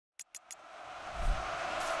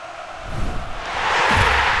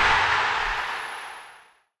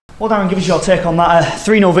Well, Darren, give us your take on that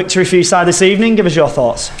 3-0 victory for your side this evening. Give us your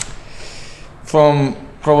thoughts. From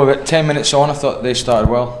probably about 10 minutes on, I thought they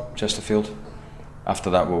started well, Chesterfield.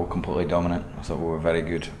 After that, we were completely dominant. I thought we were very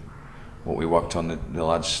good. What we worked on, the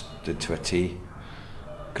lads did to a T.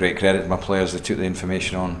 Great credit to my players, they took the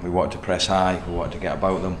information on. We wanted to press high, we wanted to get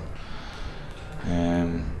about them.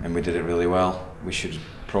 And we did it really well. We should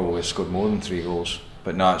probably have scored more than 3 goals.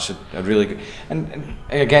 But no, it's a really good... And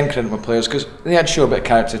again, credit to my players, because they had to show a bit of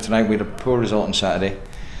character tonight. We had a poor result on Saturday.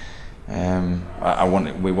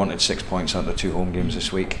 We wanted 6 points out of the 2 home games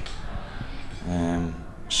this week.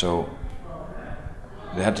 So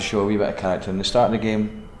they had to show a wee bit of character. And they started the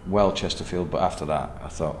game well, Chesterfield, but after that, I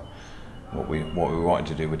thought what we wanted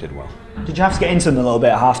to do, we did well. Did you have to get into them a little bit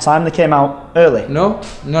at half-time? They came out early. No.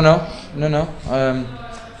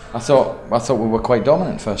 I thought we were quite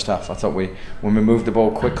dominant first half. I thought when we moved the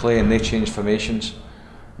ball quickly and they changed formations,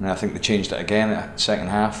 and I think they changed it again at second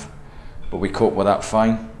half, but we coped with that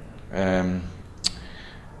fine.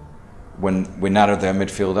 When we narrowed their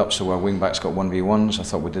midfield up so our wing backs got 1v1s, I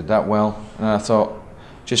thought we did that well, and I thought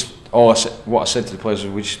what I said to the players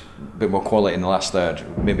was we just a bit more quality in the last third,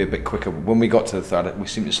 maybe a bit quicker. When we got to the third, we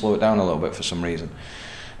seemed to slow it down a little bit for some reason.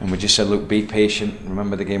 And we just said, look, be patient.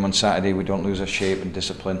 Remember the game on Saturday, we don't lose our shape and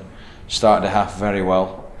discipline. Started the half very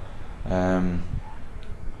well.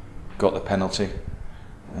 Got the penalty.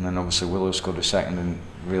 And then obviously Willow scored a second, and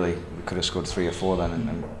really we could have scored 3 or 4 then.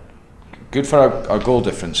 And good for our goal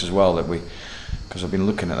difference as well, that because I've been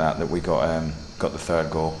looking at that we got the 3rd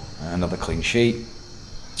goal. Another clean sheet.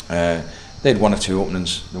 They had 1 or 2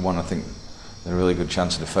 openings. The one, I think, had a really good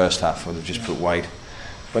chance in the first half where they just put wide.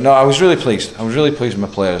 But no, I was really pleased. I was really pleased with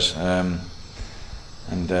my players, and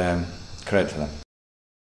credit to them.